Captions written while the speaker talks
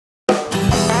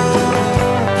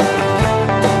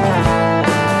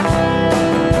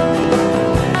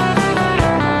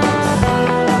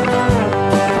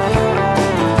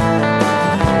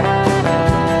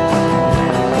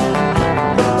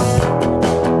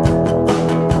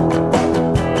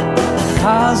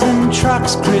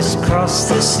trucks crisscross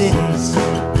the cities.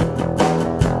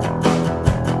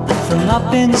 From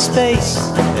up in space,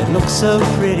 it looks so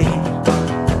pretty.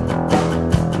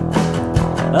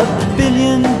 A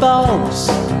billion bulbs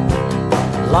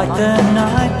light the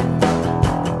night.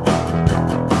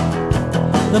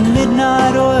 The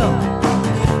midnight oil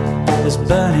is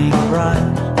burning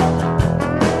bright.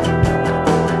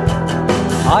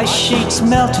 Ice sheets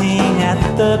melting at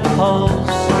the poles.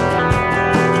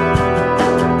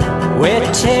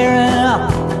 We're tearing up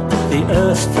the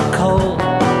earth for coal,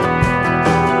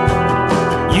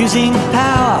 using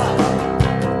power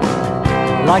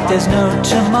like there's no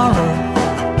tomorrow.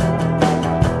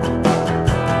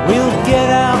 We'll get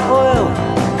our oil,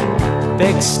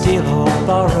 beg, steal or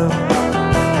borrow.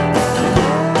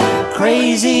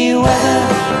 Crazy weather,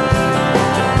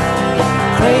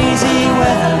 crazy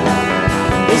weather.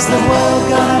 Is the world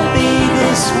gonna be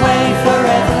this way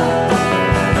forever?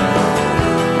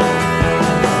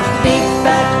 Big,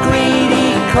 fat, greedy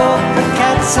corporate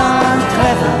cats aren't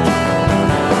clever.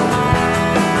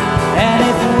 And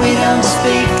if we don't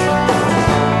speak,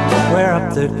 we're up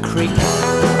the creek.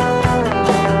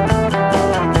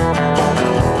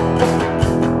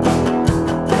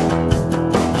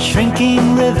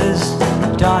 Shrinking rivers,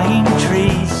 dying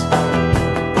trees.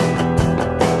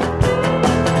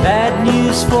 Bad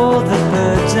news for the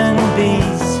birds and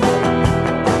bees.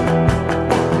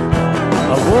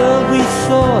 A world we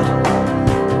thought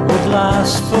would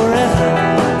last forever,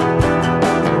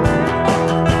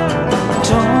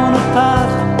 torn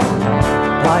apart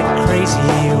like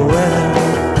crazy weather.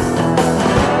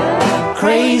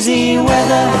 Crazy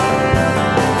weather,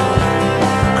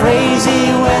 crazy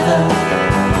weather.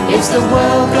 Is the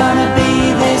world gonna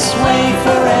be this way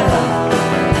forever?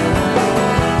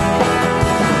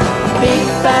 Big,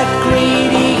 fat,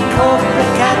 greedy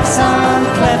corporate cats aren't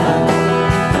clever.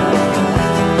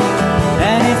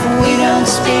 And if we don't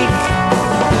speak,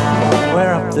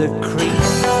 we're up the creek.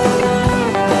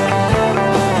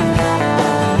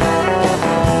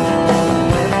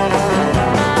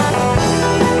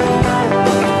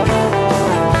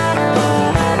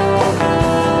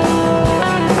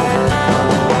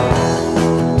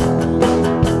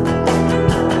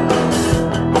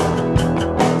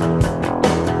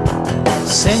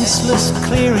 Senseless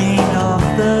clearing of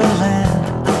the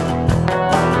land.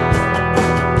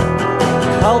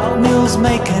 Pulp mills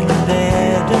making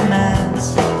their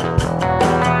demands.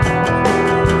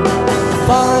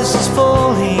 Forests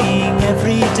falling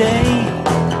every day.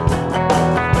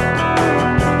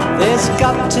 There's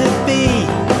got to be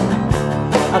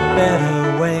a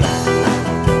better way.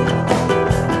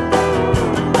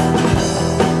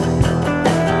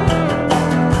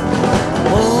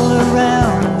 All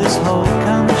around this whole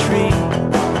country,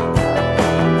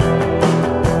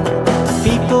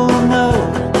 people know,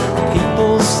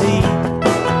 people see.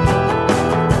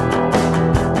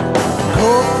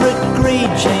 Corporate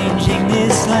greed changing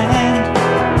this land.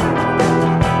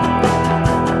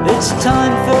 It's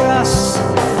time for us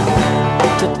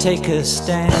to take a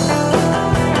stand.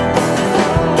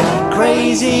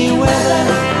 Crazy weather,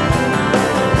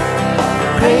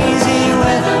 crazy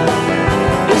weather.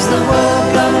 Is the world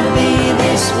gonna be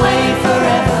this way forever?